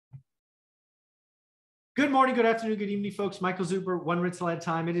Good morning, good afternoon, good evening, folks. Michael Zuber, One Rental at a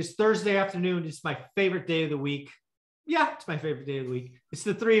Time. It is Thursday afternoon. It's my favorite day of the week. Yeah, it's my favorite day of the week. It's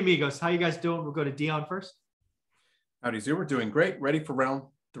the three amigos. How you guys doing? We'll go to Dion first. Howdy, Zuber. Doing great. Ready for round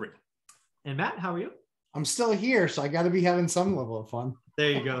 3. And Matt, how are you? I'm still here, so I got to be having some level of fun. There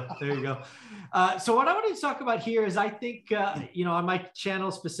you go. There you go. So what I wanted to talk about here is I think, on my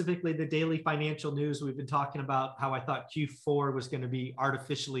channel, specifically the daily financial news, we've been talking about how I thought Q4 was going to be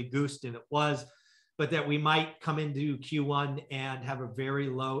artificially goosed, and it was, but that we might come into Q1 and have a very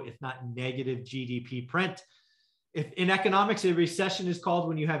low, if not negative GDP print. If in economics, a recession is called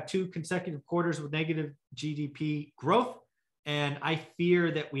when you have 2 consecutive quarters with negative GDP growth. And I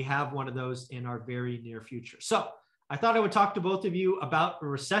fear that we have one of those in our very near future. So I thought I would talk to both of you about a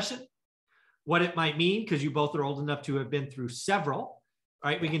recession, what it might mean, because you both are old enough to have been through several,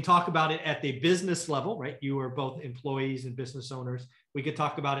 right? We can talk about it at the business level, right? You are both employees and business owners. We could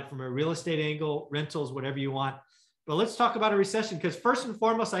talk about it from a real estate angle, rentals, whatever you want. But let's talk about a recession, because first and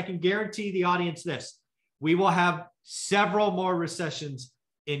foremost, I can guarantee the audience this: we will have several more recessions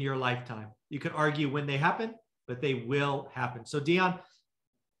in your lifetime. You could argue when they happen, but they will happen. So Dion,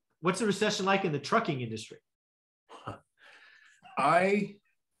 what's the recession like in the trucking industry? I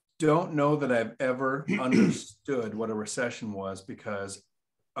don't know that I've ever understood what a recession was, because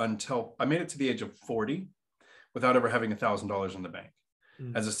until I made it to the age of 40 without ever having $1,000 in the bank.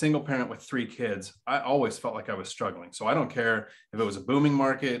 As a single parent with 3 kids, I always felt like I was struggling. So I don't care if it was a booming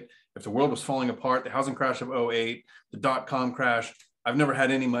market, if the world was falling apart, the housing crash of 2008, the dot-com crash. I've never had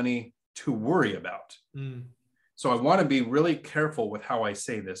any money to worry about. So I want to be really careful with how I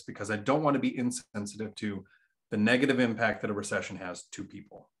say this, because I don't want to be insensitive to the negative impact that a recession has to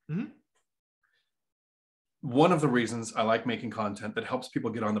people. One of the reasons I like making content that helps people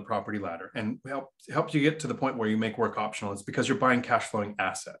get on the property ladder and helps you get to the point where you make work optional is because you're buying cash flowing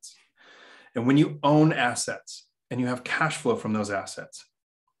assets. And when you own assets and you have cash flow from those assets,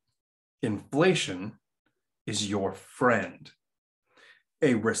 inflation is your friend.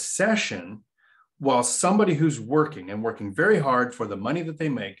 A recession, while somebody who's working very hard for the money that they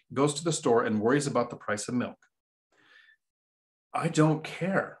make goes to the store and worries about the price of milk, I don't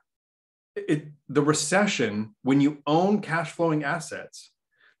care. The recession, when you own cash flowing assets,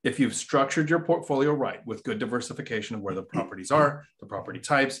 if you've structured your portfolio right with good diversification of where the properties are, the property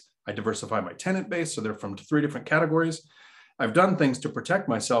types, I diversify my tenant base, so they're from 3 different categories. I've done things to protect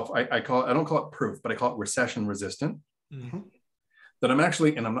myself. I don't call it proof, but I call it recession resistant. That I'm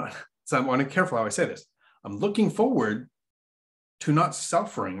actually, and I'm not, so I want to be careful how I say this. I'm looking forward to not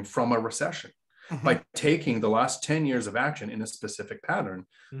suffering from a recession by taking the last 10 years of action in a specific pattern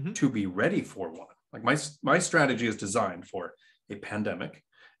to be ready for one. Like my strategy is designed for a pandemic,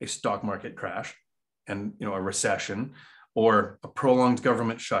 a stock market crash, and a recession, or a prolonged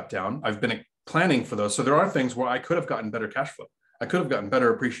government shutdown. I've been planning for those. So there are things where I could have gotten better cash flow. I could have gotten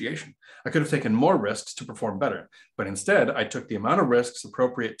better appreciation. I could have taken more risks to perform better. But instead, I took the amount of risks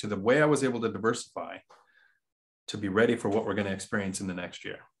appropriate to the way I was able to diversify to be ready for what we're going to experience in the next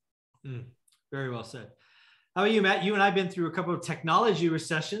year. Very well said. How about you, Matt? You and I have been through a couple of technology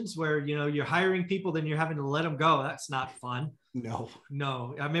recessions where, you're hiring people, then you're having to let them go. That's not fun. No.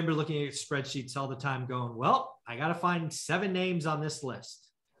 I remember looking at spreadsheets all the time going, well, I got to find 7 names on this list.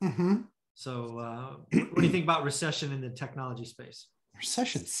 So what do you think about recession in the technology space?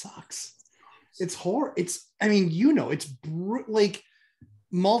 Recession sucks. It's horrible. It's like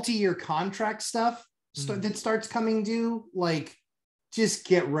multi-year contract stuff that starts coming due. Like, just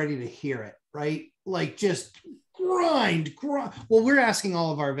get ready to hear it, right? Like, just grind. Well, we're asking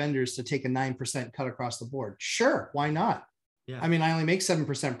all of our vendors to take a 9% cut across the board. Sure, why not? Yeah. I mean, I only make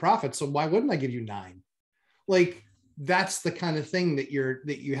 7% profit, so why wouldn't I give you 9? Like, that's the kind of thing that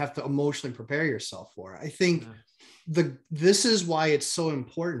you have to emotionally prepare yourself for. I think this is why it's so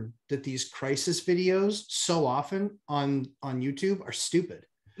important that these crisis videos so often on YouTube are stupid.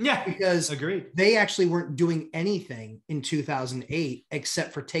 Yeah, because agreed. They actually weren't doing anything in 2008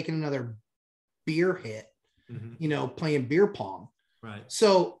 except for taking another beer hit, playing beer pong. Right.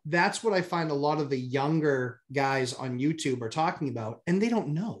 So that's what I find a lot of the younger guys on YouTube are talking about, and they don't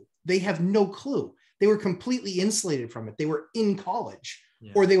know. They have no clue. They were completely insulated from it. They were in college,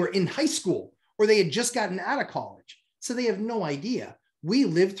 or they were in high school, or they had just gotten out of college. So they have no idea. We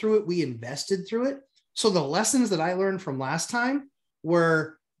lived through it. We invested through it. So the lessons that I learned from last time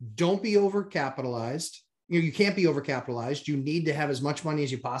were, don't be overcapitalized. You can't be overcapitalized. You need to have as much money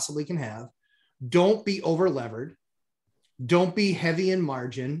as you possibly can have. Don't be over-levered. Don't be heavy in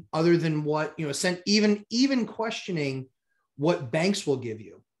margin other than what, even questioning what banks will give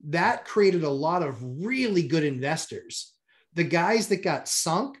you. That created a lot of really good investors The guys that got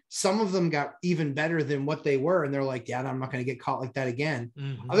sunk, some of them got even better than what they were. And they're like, yeah, I'm not going to get caught like that again.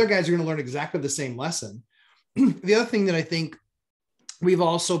 Mm-hmm. Other guys are going to learn exactly the same lesson. The other thing that I think we've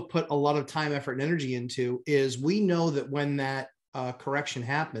also put a lot of time, effort, and energy into is we know that when that correction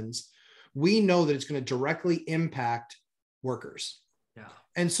happens, we know that it's going to directly impact workers. Yeah.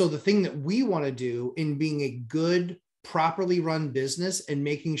 And so the thing that we want to do in being a good, properly run business and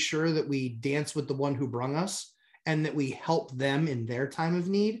making sure that we dance with the one who brung us and that we help them in their time of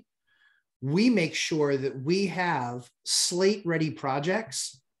need, we make sure that we have slate ready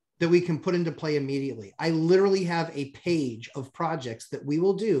projects that we can put into play immediately. I literally have a page of projects that we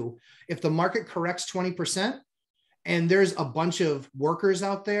will do if the market corrects 20% and there's a bunch of workers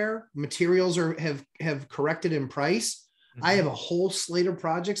out there, materials have corrected in price. Mm-hmm. I have a whole slate of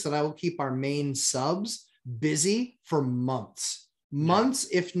projects that I will keep our main subs busy for months,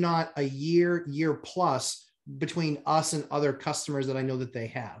 if not a year plus between us and other customers that I know that they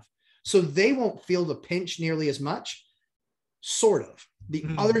have. So they won't feel the pinch nearly as much, sort of. The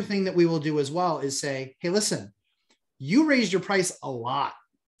other thing that we will do as well is say, hey, listen, you raised your price a lot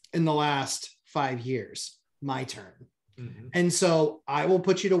in the last 5 years, my turn. Mm-hmm. And so I will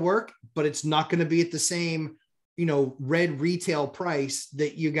put you to work, but it's not going to be at the same, red retail price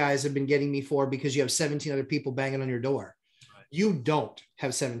that you guys have been getting me for because you have 17 other people banging on your door. Right. You don't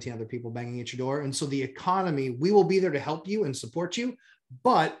have 17 other people banging at your door. And so the economy, we will be there to help you and support you,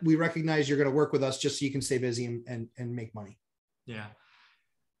 but we recognize you're going to work with us just so you can stay busy and make money. Yeah.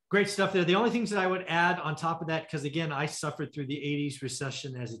 Great stuff there. The only things that I would add on top of that, because again, I suffered through the 80s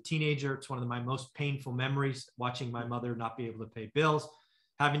recession as a teenager. It's one of my most painful memories, watching my mother not be able to pay bills,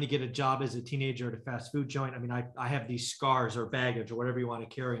 having to get a job as a teenager at a fast food joint. I mean, I have these scars or baggage or whatever you want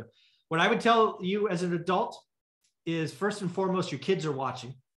to carry them. What I would tell you as an adult is first and foremost, your kids are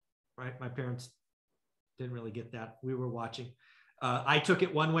watching, right? My parents didn't really get that. We were watching. I took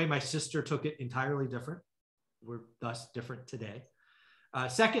it one way. My sister took it entirely different. We're thus different today.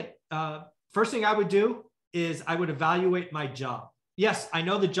 Second, first thing I would do is I would evaluate my job. Yes, I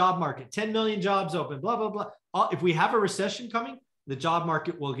know the job market, 10 million jobs open, blah, blah, blah. If we have a recession coming, the job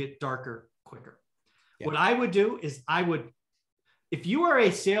market will get darker quicker. Yeah. What I would do is if you are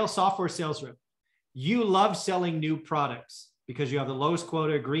a software sales rep, you love selling new products because you have the lowest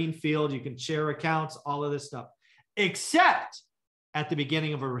quota, green field, you can share accounts, all of this stuff, except at the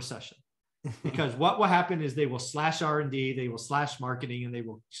beginning of a recession. Because what will happen is they will slash R&D, they will slash marketing, and they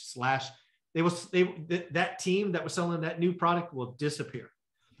will slash, that team that was selling that new product will disappear.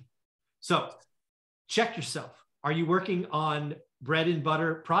 So check yourself. Are you working on bread and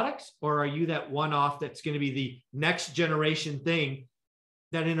butter products, or are you that one-off that's going to be the next generation thing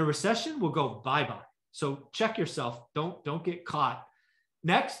that in a recession will go bye-bye? So check yourself. Don't get caught.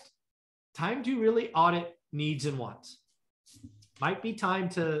 Next, time to really audit needs and wants. Might be time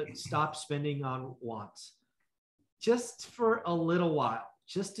to stop spending on wants just for a little while,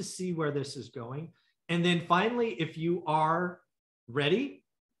 just to see where this is going. And then finally, if you are ready,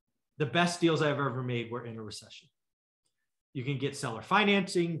 the best deals I've ever made were in a recession. You can get seller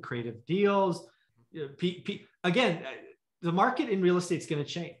financing, creative deals. Again, the market in real estate is going to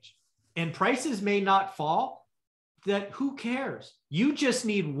change and prices may not fall. Who cares? You just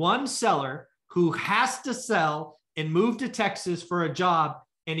need one seller who has to sell and move to Texas for a job,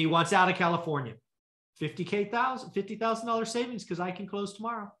 and he wants out of California. $50,000 savings because I can close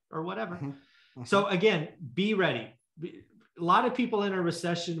tomorrow or whatever. Mm-hmm. So again, be ready. A lot of people in a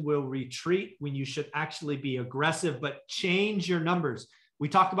recession will retreat when you should actually be aggressive, but change your numbers. We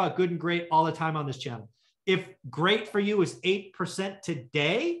talk about good and great all the time on this channel. If great for you is 8%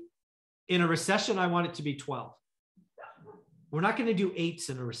 today, in a recession, I want it to be 12. We're not going to do 8s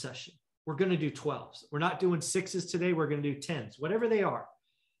in a recession. We're going to do 12s. We're not doing 6s today. We're going to do 10s, whatever they are.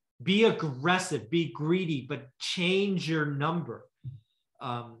 Be aggressive, be greedy, but change your number.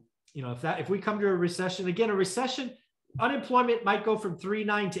 If we come to a recession, again, a recession, unemployment might go from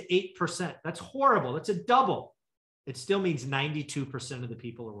 3.9 to 8%. That's horrible. That's a double. It still means 92% of the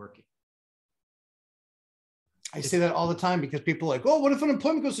people are working. I say that all the time because people are like, oh, what if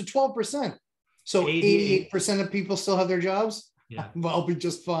unemployment goes to 12%? So 88% of people still have their jobs? Yeah. Well, I'll be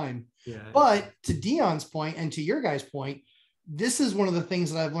just fine. Yeah. But to Dion's point and to your guys' point, this is one of the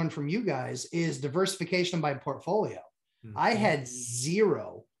things that I've learned from you guys is diversification by portfolio. Mm-hmm. I had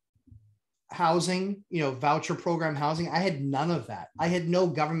zero housing, voucher program housing. I had none of that. I had no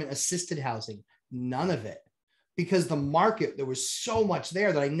government assisted housing, none of it, because the market, there was so much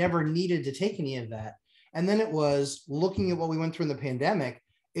there that I never needed to take any of that. And then it was looking at what we went through in the pandemic.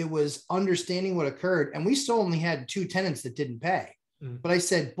 It was understanding what occurred. And we still only had 2 tenants that didn't pay. Mm. But I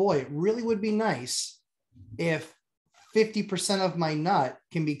said, boy, it really would be nice if 50% of my nut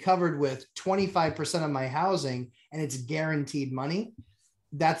can be covered with 25% of my housing, and it's guaranteed money.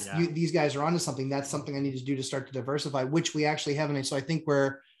 These guys are onto something. That's something I need to do to start to diversify, which we actually haven't. And so I think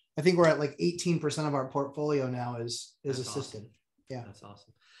we're at like 18% of our portfolio now is assisted. Awesome. Yeah. That's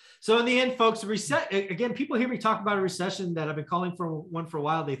awesome. So in the end, folks, again, people hear me talk about a recession that I've been calling for one for a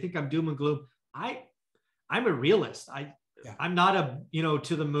while. They think I'm doom and gloom. I'm a realist. I'm not a,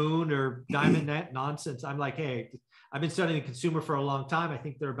 to the moon or diamond net nonsense. I'm like, hey, I've been studying the consumer for a long time. I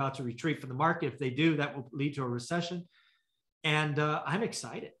think they're about to retreat from the market. If they do, that will lead to a recession. And I'm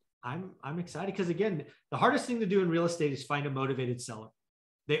excited. I'm excited because, again, the hardest thing to do in real estate is find a motivated seller.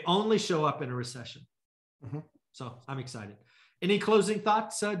 They only show up in a recession. Mm-hmm. So I'm excited. Any closing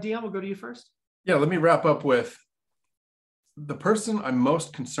thoughts, Dion? We'll go to you first. Yeah, let me wrap up with the person I'm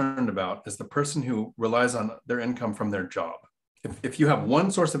most concerned about is the person who relies on their income from their job. If you have one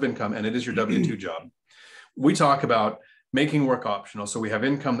source of income and it is your W-2 job, we talk about making work optional. So we have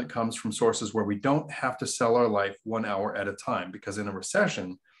income that comes from sources where we don't have to sell our life 1 hour at a time, because in a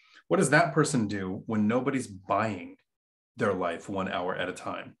recession, what does that person do when nobody's buying their life 1 hour at a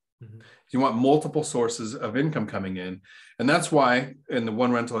time? Mm-hmm. You want multiple sources of income coming in. And that's why in the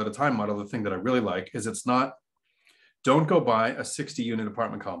one rental at a time model, the thing that I really like is it's not, don't go buy a 60 unit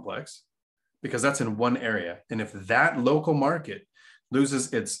apartment complex, because that's in one area. And if that local market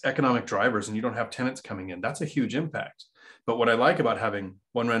loses its economic drivers and you don't have tenants coming in, that's a huge impact. But what I like about having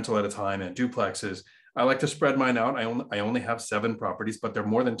one rental at a time and duplexes, I like to spread mine out. I only have 7 properties, but they're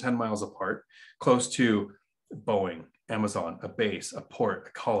more than 10 miles apart, close to Boeing, Amazon, a base, a port,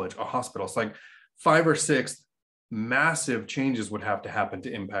 a college, a hospital. It's like 5 or 6 massive changes would have to happen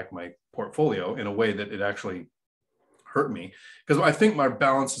to impact my portfolio in a way that it actually hurt me, because I think my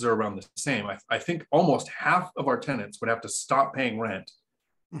balances are around the same. I think almost half of our tenants would have to stop paying rent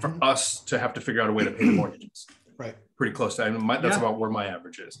for us to have to figure out a way to pay the mortgages. Right. Pretty close to, that's about where my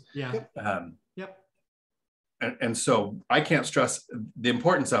average is. Yeah. Yep. And so I can't stress the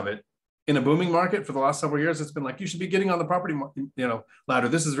importance of it. In a booming market for the last several years, it's been like, you should be getting on the property, ladder.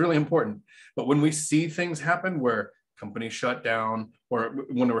 This is really important. But when we see things happen where companies shut down, or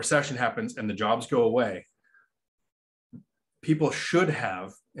when a recession happens and the jobs go away, people should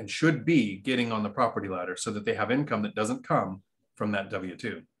have and should be getting on the property ladder so that they have income that doesn't come from that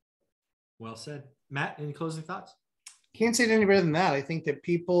W-2. Well said. Matt, any closing thoughts? Can't say it any better than that. I think that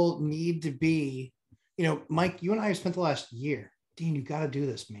people need to be, Mike, you and I have spent the last year, Dean, you got to do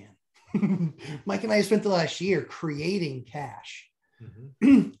this, man. Mike and I have spent the last year creating cash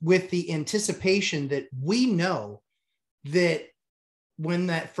with the anticipation that we know that when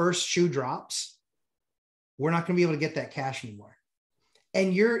that first shoe drops, we're not going to be able to get that cash anymore.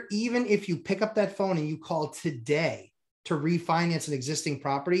 And even if you pick up that phone and you call today to refinance an existing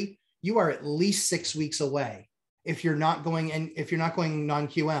property, you are at least 6 weeks away. If you're not going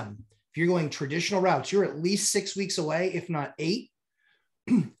non-QM, if you're going traditional routes, you're at least 6 weeks away, if not 8.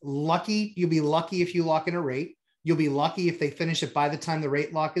 You'll be lucky if you lock in a rate. You'll be lucky if they finish it by the time the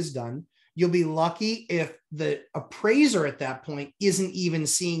rate lock is done. You'll be lucky if the appraiser at that point isn't even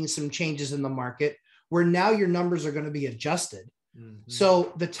seeing some changes in the market, where now your numbers are going to be adjusted. Mm-hmm.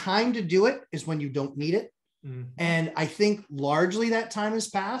 So the time to do it is when you don't need it. Mm-hmm. And I think largely that time has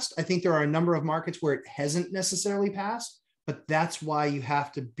passed. I think there are a number of markets where it hasn't necessarily passed, but that's why you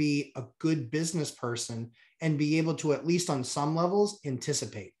have to be a good business person and be able to, at least on some levels,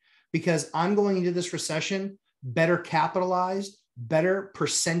 anticipate. Because I'm going into this recession better capitalized, better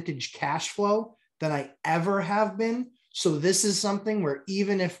percentage cash flow than I ever have been. So this is something where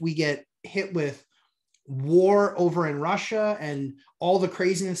even if we get hit with war over in Russia and all the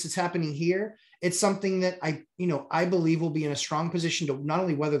craziness that's happening here, it's something that I believe will be in a strong position to not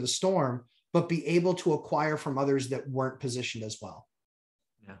only weather the storm, but be able to acquire from others that weren't positioned as well.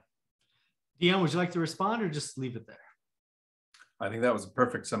 Yeah. Dion, would you like to respond or just leave it there? I think that was a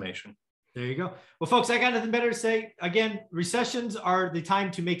perfect summation. There you go. Well, folks, I got nothing better to say. Again, recessions are the time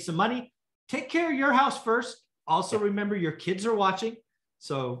to make some money. Take care of your house first. Also, remember your kids are watching.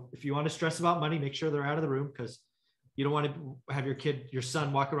 So if you want to stress about money, make sure they're out of the room, because you don't want to have your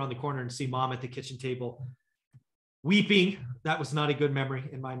son walk around the corner and see mom at the kitchen table weeping. That was not a good memory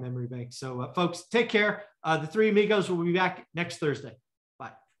in my memory bank. So folks, take care. The Three Amigos will be back next Thursday.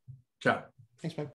 Bye. Ciao. Thanks, Mike.